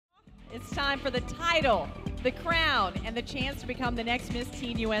It's time for the title, the crown, and the chance to become the next Miss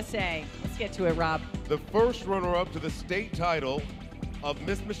Teen USA. Let's get to it, Rob. The first runner-up to the state title of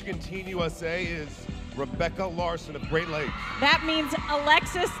Miss Michigan Teen USA is Rebecca Larson of Great Lakes. That means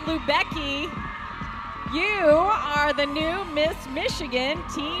Alexis Lubecki, you are the new Miss Michigan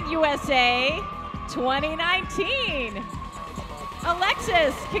Teen USA 2019.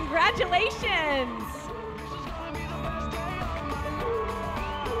 Alexis, congratulations.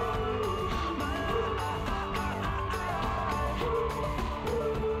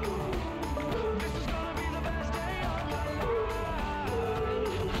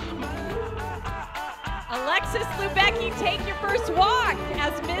 Alexis Lubecki, take your first walk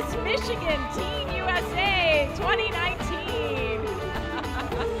as Miss Michigan Teen USA 2019.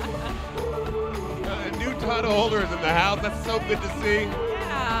 New title holders in the house. That's so good to see.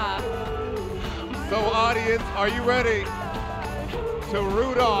 Yeah. So audience, are you ready to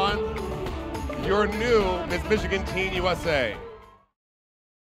root on your new Miss Michigan Teen USA?